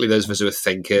 particularly those of us who are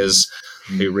thinkers,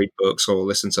 who read books or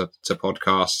listen to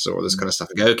podcasts or all this kind of stuff,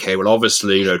 and go, okay, well,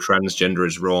 obviously, transgender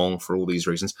is wrong for all these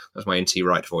reasons. That's my NT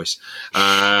Wright voice.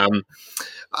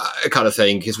 Kind of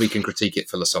thing, because we can critique it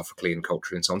philosophically and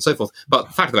culturally and so on and so forth. But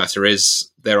the fact of the matter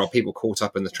is, there are people caught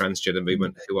up in the transgender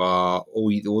movement who are,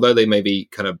 although they may be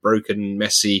kind of broken,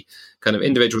 messy, kind of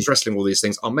individuals wrestling all these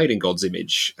things, are made in God's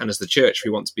image. And as the church,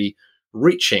 we want to be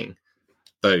reaching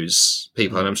those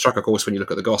people. And I'm struck, of course, when you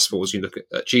look at the Gospels, you look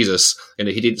at Jesus,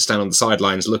 he didn't stand on the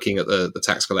sidelines looking at the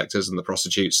tax collectors and the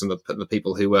prostitutes and the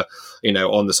people who were,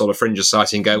 on the sort of fringe of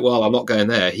society and go, well, I'm not going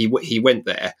there. He went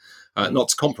there. Not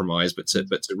to compromise, but to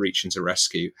reach and to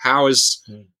rescue. How as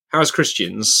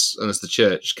Christians and as the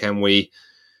church can we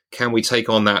take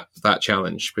on that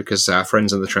challenge? Because our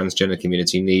friends in the transgender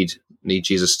community need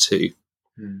Jesus too.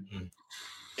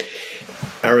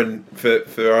 Aaron,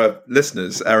 for our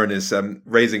listeners, Aaron is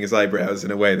raising his eyebrows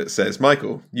in a way that says,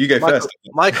 "Michael, you go first."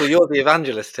 Michael, you're the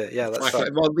evangelist here. Yeah, that's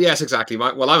right. Well, yes, exactly.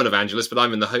 Well, I'm an evangelist, but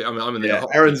I'm in the.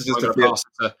 Aaron's just a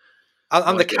pastor.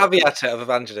 I'm the caveat of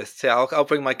evangelists. Yeah, I'll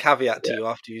bring my caveat to you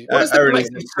after you. What's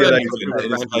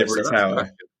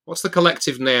the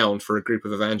collective noun for a group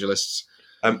of evangelists?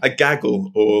 A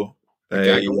gaggle, or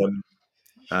I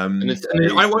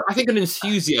think an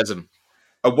enthusiasm.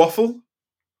 A waffle?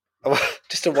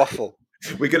 Just a waffle.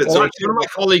 We're good at one of my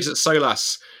colleagues at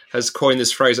Solas has coined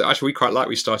this phrase that actually we quite like.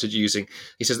 We started using.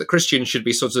 He says that Christians should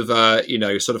be sort of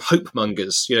hope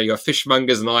mongers. You have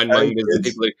fishmongers and ironmongers, and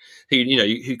people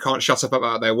who can't shut up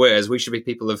about their wares. We should be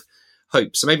people of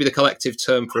hope. So maybe the collective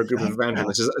term for a group of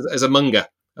evangelists is a monger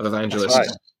of evangelists. Right.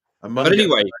 But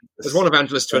anyway, there's one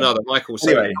evangelist to another. Michael.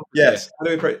 Anyway, yes.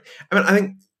 I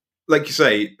think, like you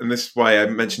say, and this is why I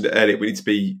mentioned it earlier, we need to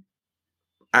be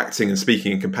acting and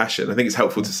speaking in compassion. I think it's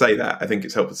helpful to say that. I think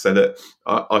it's helpful to say that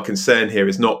our concern here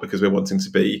is not because we're wanting to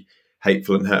be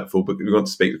hateful and hurtful, but we want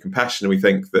to speak with compassion. And we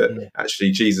think that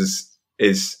actually Jesus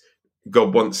is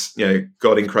God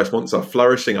in Christ wants our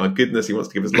flourishing, our goodness. He wants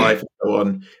to give us life and so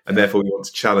on. And therefore we want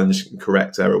to challenge and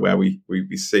correct error where we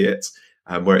see it,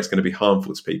 where it's going to be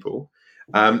harmful to people.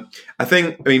 Preston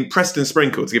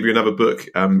Sprinkle, to give you another book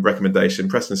recommendation,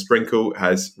 Preston Sprinkle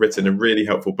has written a really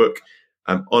helpful book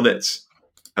on it.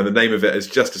 And the name of it has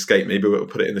just escaped me, but we'll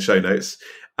put it in the show notes.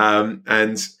 And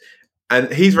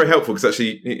he's very helpful because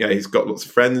actually, he's got lots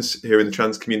of friends here in the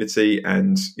trans community,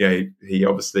 and he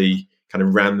obviously kind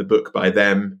of ran the book by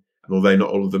them. And although not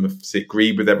all of them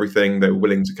agreed with everything, they were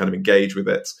willing to kind of engage with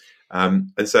it.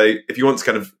 And so if you want to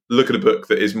kind of look at a book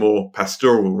that is more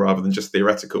pastoral rather than just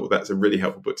theoretical, that's a really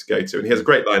helpful book to go to. And he has a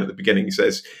great line at the beginning. He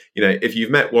says, if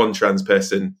you've met one trans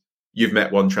person, you've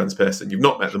met one trans person. You've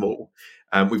not met them all.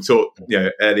 We've talked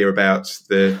earlier about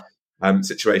the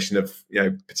situation of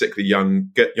particularly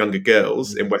younger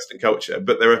girls in Western culture,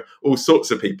 but there are all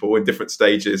sorts of people in different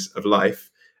stages of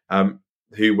life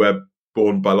who were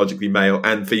born biologically male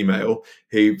and female,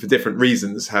 who for different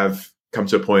reasons have come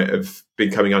to a point of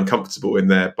becoming uncomfortable in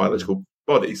their biological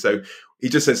body. So he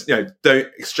just says, don't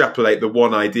extrapolate the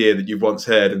one idea that you've once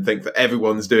heard and think that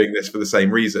everyone's doing this for the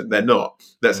same reason. They're not.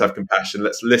 Let's have compassion.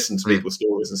 Let's listen to people's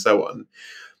stories and so on.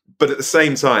 But at the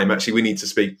same time, actually, we need to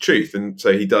speak truth. And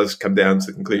so he does come down to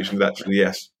the conclusion that actually,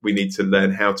 yes, we need to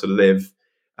learn how to live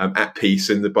at peace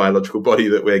in the biological body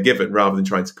that we're given, rather than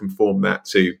trying to conform that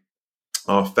to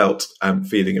our felt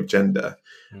feeling of gender.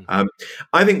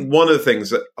 I think one of the things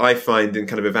that I find in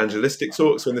kind of evangelistic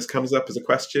talks when this comes up as a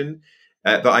question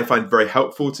that I find very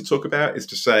helpful to talk about is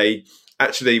to say,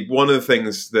 actually, one of the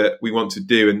things that we want to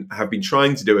do and have been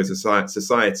trying to do as a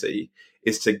society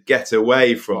is to get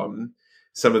away from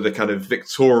some of the kind of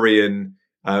Victorian,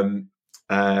 what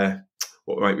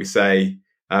might we say,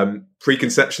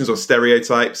 preconceptions or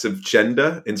stereotypes of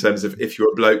gender in terms of if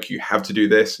you're a bloke, you have to do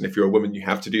this, and if you're a woman, you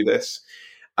have to do this.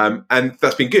 And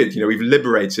that's been good. We've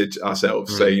liberated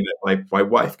ourselves. So, my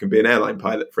wife can be an airline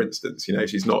pilot, for instance.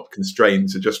 She's not constrained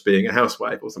to just being a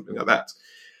housewife or something like that.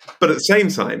 But at the same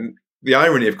time, the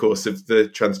irony, of course, of the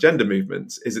transgender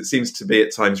movement is it seems to be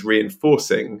at times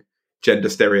reinforcing gender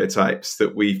stereotypes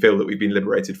that we feel that we've been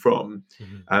liberated from.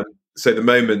 So the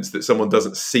moment that someone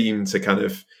doesn't seem to kind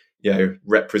of,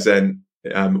 represent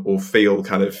or feel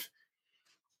kind of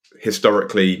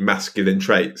historically masculine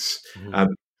traits,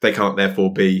 they can't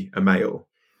therefore be a male.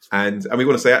 And we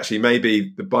want to say, actually,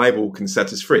 maybe the Bible can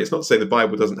set us free. It's not to say the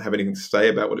Bible doesn't have anything to say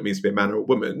about what it means to be a man or a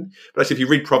woman. But actually, if you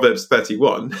read Proverbs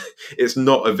 31, it's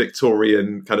not a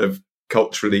Victorian kind of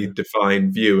culturally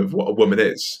defined view of what a woman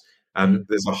is.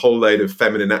 There's a whole load of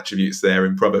feminine attributes there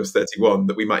in Proverbs 31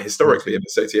 that we might historically have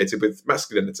associated with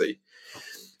masculinity.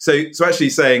 So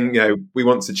actually saying, we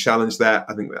want to challenge that,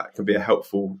 I think that can be a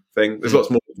helpful thing. There's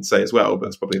lots more we can say as well, but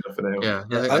that's probably enough for now. Yeah,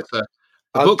 I think that's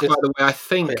the book, by the way, I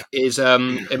think is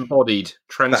embodied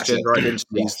transgender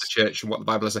identities, the church and what the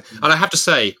Bible is saying. And I have to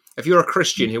say, if you're a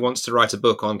Christian who wants to write a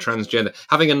book on transgender,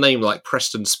 having a name like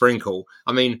Preston Sprinkle,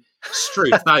 I mean,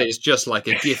 Struth, that is just like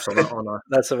a gift on a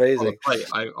That's amazing. On a plate.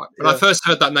 When I first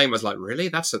heard that name, I was like, really?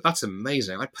 That's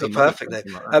amazing. I'd pay money for something like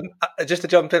that. Just to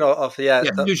jump in off,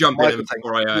 you jump in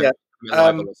before I or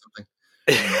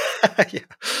something.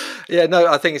 No,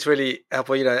 I think it's really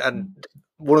helpful, and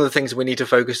one of the things we need to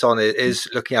focus on is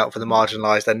looking out for the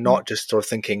marginalized and not just sort of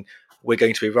thinking we're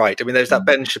going to be right. I mean, there's that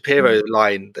Ben Shapiro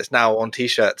line that's now on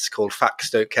T-shirts called "Facts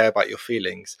Don't Care About Your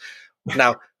Feelings."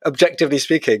 Now, objectively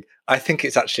speaking, I think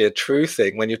it's actually a true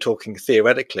thing when you're talking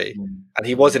theoretically. And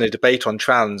he was in a debate on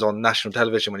trans on national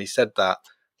television when he said that,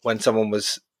 when someone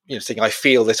was saying, I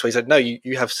feel this way. He said, no,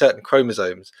 you have certain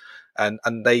chromosomes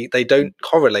and they don't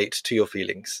correlate to your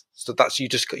feelings. So that's you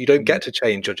don't get to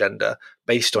change your gender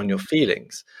based on your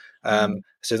feelings.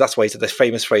 So that's why he said this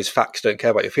famous phrase, facts don't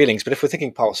care about your feelings. But if we're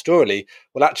thinking pastorally,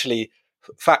 well, actually,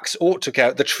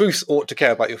 the truth ought to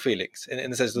care about your feelings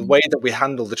in the sense of the way that we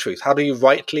handle the truth. How do you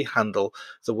rightly handle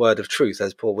the word of truth,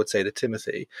 as Paul would say to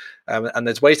Timothy? And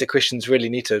there's ways that Christians really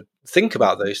need to think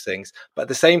about those things. But at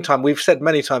the same time, we've said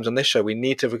many times on this show, we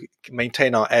need to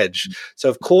maintain our edge. So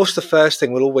of course, the first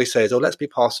thing we'll always say is, let's be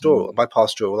pastoral. And by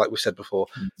pastoral, like we said before,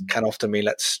 can often mean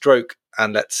let's stroke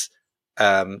and let's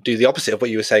do the opposite of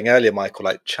what you were saying earlier, Michael,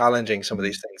 like challenging some of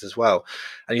these things as well.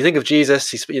 And you think of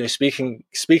Jesus, he's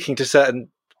speaking to certain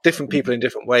different people in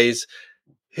different ways.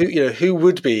 Who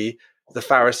would be the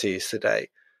Pharisees today?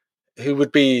 Who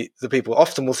would be the people?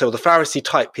 Often we'll say, well, the Pharisee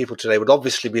type people today would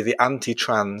obviously be the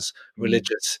anti-trans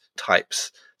religious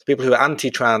types. The people who are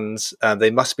anti-trans,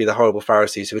 they must be the horrible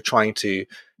Pharisees who are trying to,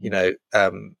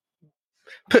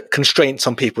 put constraints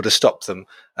on people to stop them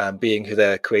being who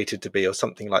they're created to be, or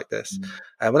something like this.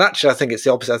 Well, actually, I think it's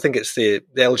the opposite. I think it's the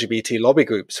LGBT lobby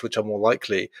groups, which are more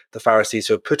likely the Pharisees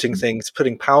who are putting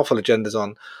powerful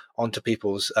agendas onto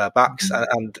people's backs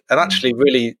and actually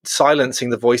really silencing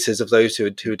the voices of those who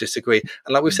disagree.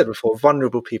 And like we've said before,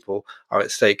 vulnerable people are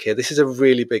at stake here. This is a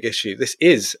really big issue. This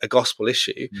is a gospel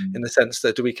issue in the sense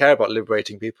that do we care about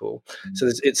liberating people? So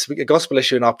it's a gospel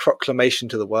issue in our proclamation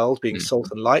to the world, being salt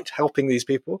and light, helping these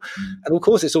people. And of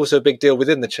course, it's also a big deal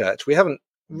within the church. We haven't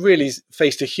really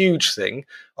faced a huge thing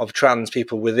of trans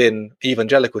people within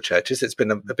evangelical churches. It's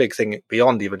been a big thing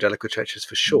beyond evangelical churches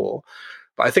for sure.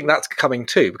 But I think that's coming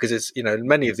too, because it's,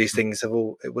 many of these things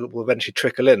will eventually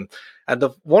trickle in. And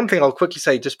the one thing I'll quickly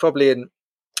say, just probably in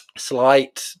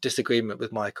slight disagreement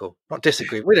with Michael, not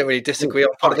disagree, we don't really disagree on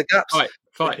part of the gaps.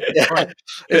 Fine.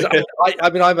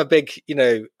 I'm a big,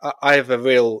 I have a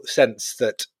real sense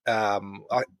that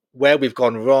where we've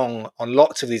gone wrong on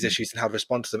lots of these issues and how to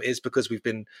respond to them is because we've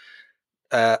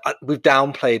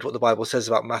downplayed what the Bible says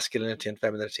about masculinity and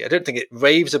femininity. I don't think it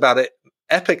raves about it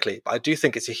epically, but I do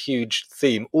think it's a huge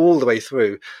theme all the way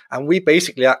through. And we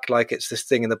basically act like it's this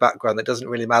thing in the background that doesn't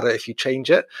really matter if you change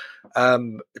it,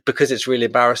 because it's really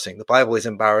embarrassing. The Bible is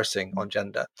embarrassing on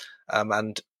gender.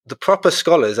 And the proper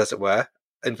scholars, as it were,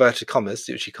 inverted commas,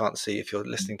 which you can't see if you're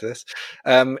listening to this,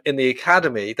 in the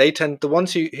academy, the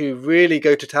ones who really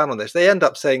go to town on this, they end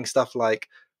up saying stuff like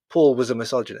Paul was a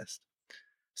misogynist.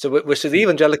 So the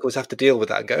evangelicals have to deal with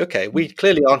that and go, okay, we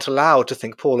clearly aren't allowed to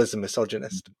think Paul is a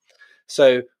misogynist.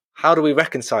 So how do we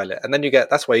reconcile it? And then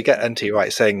that's why you get N.T.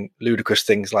 Wright saying ludicrous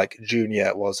things like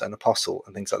Junior was an apostle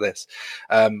and things like this,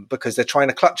 because they're trying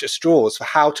to clutch at straws for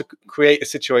how to create a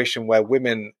situation where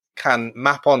women can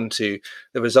map onto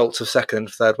the results of second and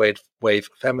third wave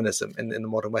feminism in the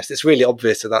modern West. It's really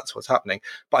obvious that that's what's happening.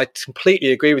 But I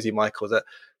completely agree with you, Michael,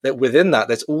 that within that,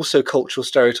 there's also cultural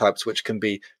stereotypes which can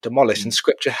be demolished, and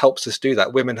Scripture helps us do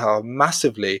that. Women are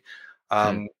massively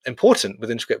important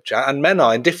within Scripture, and men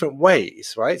are in different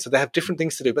ways, right? So they have different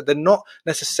things to do, but they're not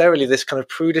necessarily this kind of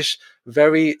prudish,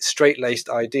 very straight-laced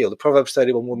ideal. The Proverbs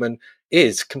 31 woman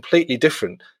is completely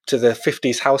different to the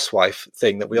 50s housewife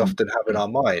thing that we often have in our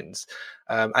minds.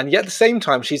 And yet at the same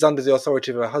time, she's under the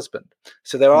authority of her husband.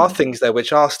 So there are things there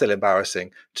which are still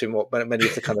embarrassing to what many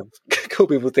of the kind of cool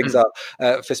people things are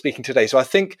for speaking today. So I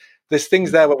think there's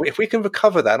things there where if we can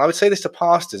recover that, and I would say this to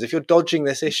pastors, if you're dodging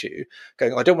this issue,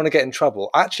 going, I don't want to get in trouble.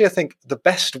 Actually, I think the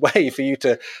best way for you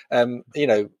to,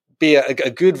 be a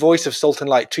good voice of salt and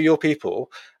light to your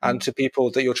people and to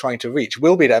people that you're trying to reach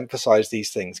will be to emphasize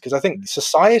these things. Because I think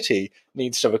society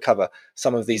needs to recover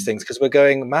some of these things because we're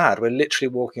going mad. We're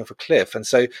literally walking off a cliff. And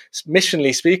so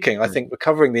missionally speaking, I think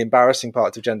recovering the embarrassing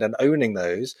parts of gender and owning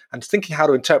those and thinking how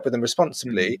to interpret them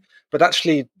responsibly, but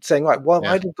actually saying, right,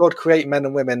 why did God create men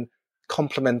and women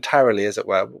complementarily, as it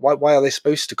were? Why are they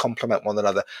supposed to complement one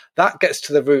another? That gets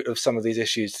to the root of some of these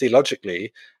issues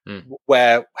theologically,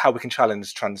 how we can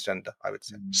challenge transgender, I would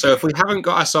say. So if we haven't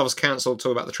got ourselves cancelled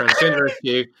talk about the transgender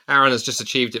issue, Aaron has just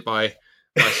achieved it by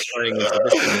straying into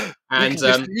this.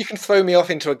 And you can throw me off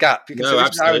into a gap. You can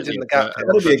say Aaron's in the gap. That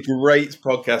would be a great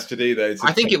podcast to do, though.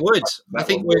 I think it would. I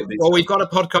think we've got a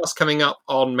podcast coming up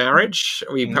on marriage.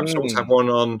 We perhaps also have one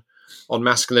on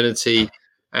masculinity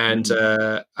and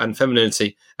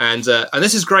femininity, and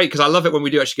this is great because I love it when we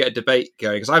do actually get a debate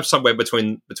going, because I'm somewhere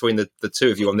between the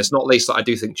two of you on this. Not least that I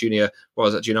do think Junior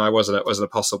was an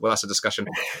apostle, but that's a discussion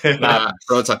for another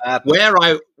time. Where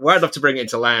I'd love to bring it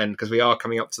into land, because we are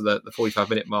coming up to the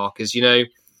 45-minute mark, is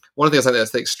one of the things that I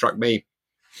think struck me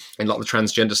in a lot of the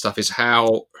transgender stuff is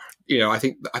how I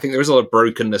think there is a lot of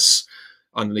brokenness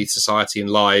underneath society and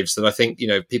lives that I think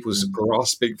people's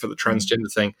grasping for the transgender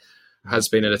thing has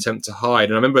been an attempt to hide.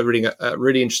 And I remember reading a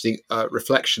really interesting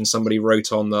reflection somebody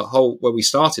wrote on the whole, where we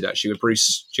started actually with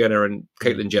Bruce Jenner and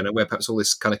Caitlyn Jenner, where perhaps all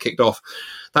this kind of kicked off.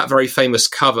 That very famous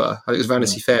cover, I think it was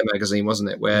Vanity Fair magazine,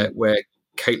 wasn't it? Where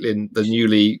Caitlyn, the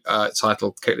newly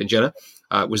titled Caitlyn Jenner,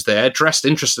 was there, dressed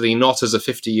interestingly not as a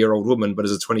 50-year-old woman, but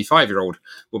as a 25-year-old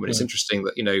woman. It's interesting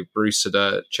that, Bruce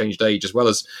had changed age as well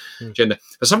as gender.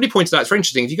 But somebody pointed out, it's very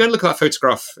interesting, if you go and look at that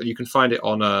photograph, and you can find it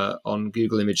on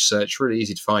Google image search, really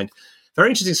easy to find. Very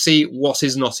interesting to see what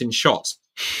is not in shot.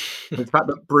 The fact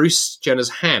that Bruce Jenner's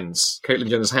hands, Caitlyn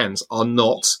Jenner's hands, are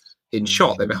not in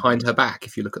shot. They're behind her back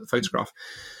if you look at the photograph.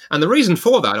 And the reason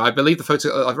for that, I believe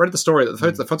I've read the story that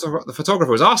the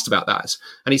photographer was asked about that,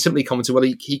 and he simply commented, well,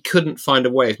 he couldn't find a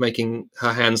way of making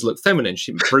her hands look feminine.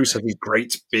 Bruce has these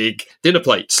great big dinner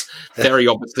plates, very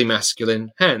obviously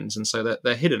masculine hands, and so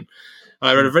they're hidden.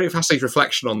 I read a very fascinating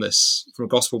reflection on this from a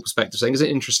gospel perspective, saying, is it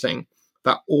interesting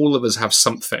that all of us have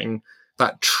something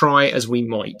that, try as we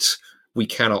might, we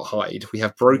cannot hide. We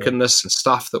have brokenness and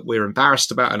stuff that we're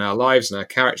embarrassed about in our lives and our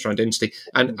character identity.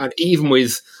 And even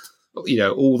with,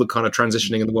 all the kind of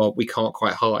transitioning in the world, we can't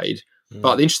quite hide.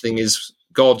 But the interesting thing is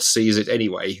God sees it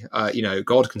anyway.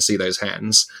 God can see those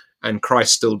hands, and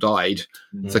Christ still died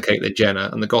for Caitlyn Jenner,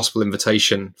 and the gospel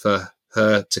invitation for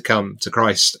her to come to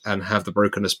Christ and have the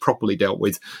brokenness properly dealt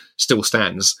with still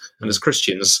stands. And as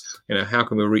Christians, how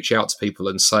can we reach out to people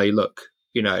and say, look,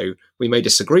 we may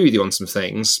disagree with you on some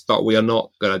things, but we are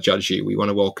not going to judge you. We want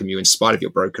to welcome you in spite of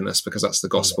your brokenness, because that's the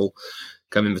gospel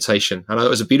come invitation. And it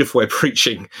was a beautiful way of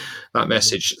preaching that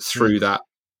message through that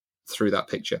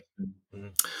picture.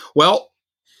 Well,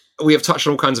 we have touched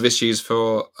on all kinds of issues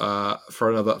for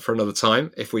another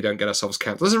time if we don't get ourselves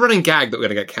cancelled. There's a running gag that we're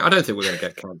going to get cancelled. I don't think we're going to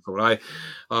get cancelled.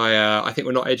 I think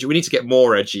we're not edgy. We need to get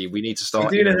more edgy. We need to start.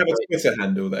 We do have a Twitter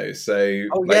handle though, so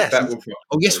yes,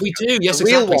 yes, we do. Yes, the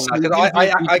real exactly. one.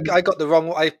 I got the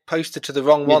wrong. I posted to the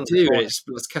wrong one.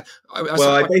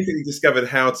 I basically discovered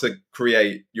how to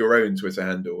create your own Twitter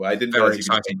handle. I didn't realize you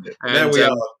could change it. Now we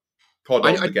are Pod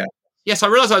on the Gap. Yes, I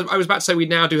realised I was about to say we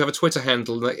now do have a Twitter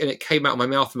handle, and it came out of my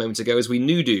mouth a moment ago as we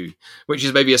new do, which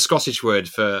is maybe a Scottish word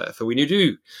for we new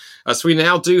do. So we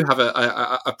now do have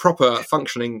a proper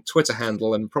functioning Twitter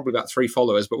handle and probably about 3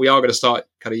 followers, but we are going to start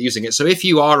kind of using it. So if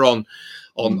you are on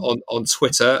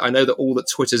Twitter, I know that all that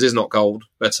Twitters is not gold,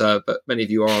 but many of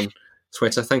you are on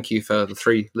Twitter. Thank you for the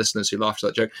 3 listeners who laughed at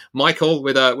that joke. Michael,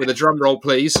 with a drum roll,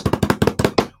 please.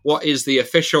 What is the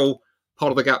official Pod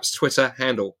of the Gaps Twitter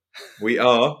handle? We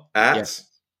are at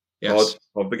Pod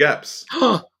of the Gaps.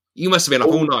 You must have been up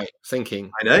all night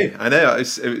thinking. I know.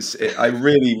 I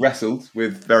really wrestled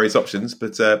with various options,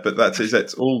 but that's it.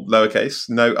 It's all lowercase,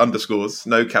 no underscores,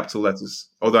 no capital letters.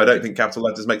 Although I don't think capital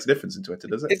letters makes a difference in Twitter,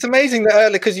 does it? It's amazing that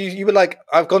earlier, because you were like,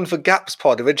 I've gone for Gaps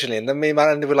Pod originally, and then me and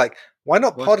Andy were like, why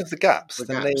not Pod of the Gaps?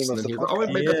 The name of the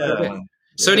podcast.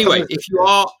 So anyway, if you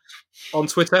are on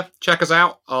Twitter, check us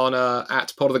out on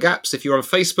at Pod of the Gaps. If you're on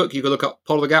Facebook, you can look up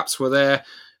Pod of the Gaps. We're there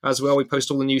as well. We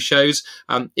post all the new shows.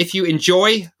 If you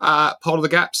enjoy Pod of the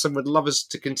Gaps and would love us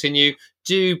to continue,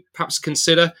 do perhaps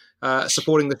consider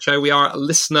supporting the show. We are a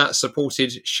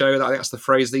listener-supported show. I think that's the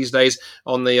phrase these days.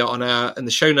 In the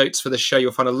show notes for this show,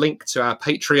 you'll find a link to our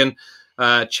Patreon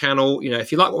channel.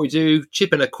 If you like what we do,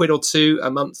 chip in £1 or £2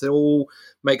 a month. It all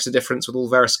makes a difference with all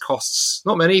the various costs.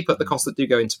 Not many, but the costs that do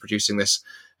go into producing this.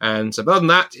 And other than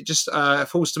that, it just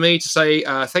falls to me to say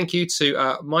thank you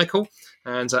to Michael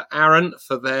and Aaron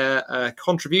for their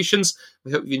contributions.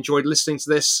 We hope you enjoyed listening to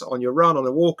this on your run, on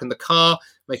a walk, in the car,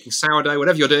 making sourdough,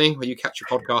 whatever you're doing when you catch your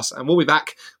podcast. And we'll be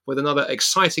back with another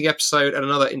exciting episode and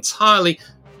another entirely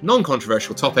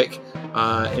non-controversial topic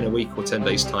in a week or 10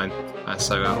 days' time.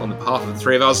 So on behalf of the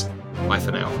 3 of us, bye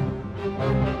for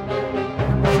now.